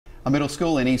A middle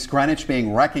school in East Greenwich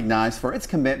being recognized for its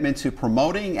commitment to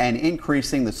promoting and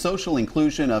increasing the social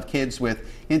inclusion of kids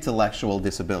with intellectual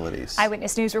disabilities.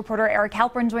 Eyewitness News reporter Eric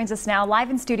Halpern joins us now live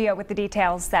in studio with the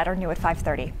details that are new at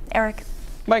 5:30. Eric.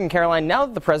 Mike and Caroline, now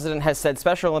that the president has said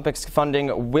Special Olympics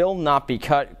funding will not be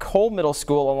cut, Cole Middle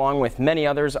School, along with many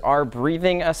others, are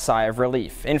breathing a sigh of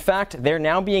relief. In fact, they're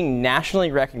now being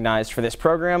nationally recognized for this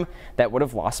program that would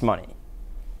have lost money.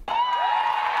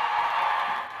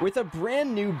 With a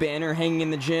brand new banner hanging in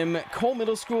the gym, Cole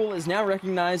Middle School is now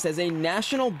recognized as a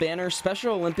National Banner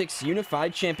Special Olympics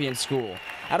Unified Champion School.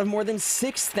 Out of more than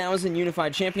 6,000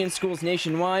 Unified Champion schools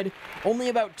nationwide, only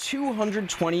about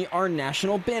 220 are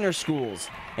National Banner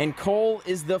schools. And Cole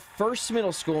is the first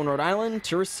middle school in Rhode Island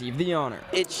to receive the honor.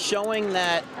 It's showing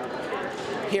that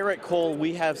here at Cole,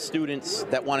 we have students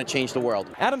that want to change the world.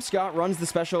 Adam Scott runs the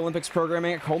Special Olympics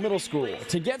programming at Cole Middle School.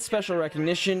 To get special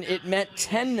recognition, it met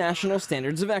 10 national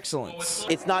standards of excellence.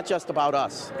 It's not just about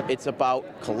us. It's about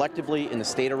collectively in the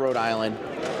state of Rhode Island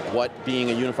what being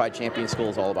a Unified Champion School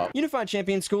is all about. Unified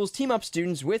Champion schools team up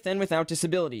students with and without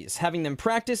disabilities, having them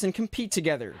practice and compete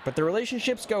together. But the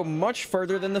relationships go much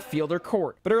further than the field or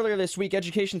court. But earlier this week,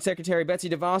 Education Secretary Betsy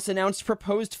DeVos announced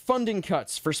proposed funding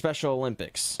cuts for Special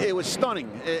Olympics. It was stunning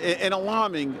and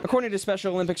alarming. According to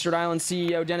Special Olympics Rhode Island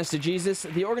CEO Dennis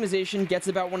DeJesus, the organization gets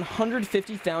about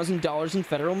 $150,000 in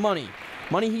federal money.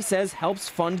 Money he says helps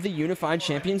fund the Unified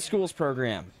Champion Schools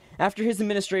program. After his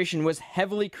administration was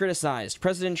heavily criticized,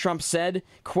 President Trump said,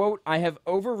 quote, "I have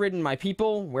overridden my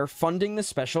people. We're funding the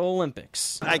Special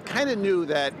Olympics." I kind of knew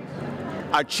that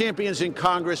our champions in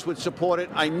Congress would support it.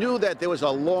 I knew that there was a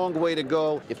long way to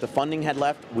go. If the funding had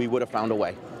left, we would have found a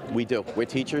way. We do. We're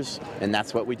teachers, and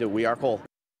that's what we do. We are Cole.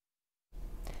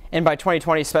 And by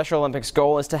 2020, Special Olympics'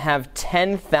 goal is to have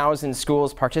 10,000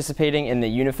 schools participating in the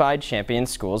Unified Champion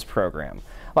Schools program.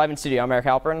 Live in studio, I'm Eric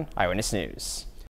Halpern, Eyewitness News.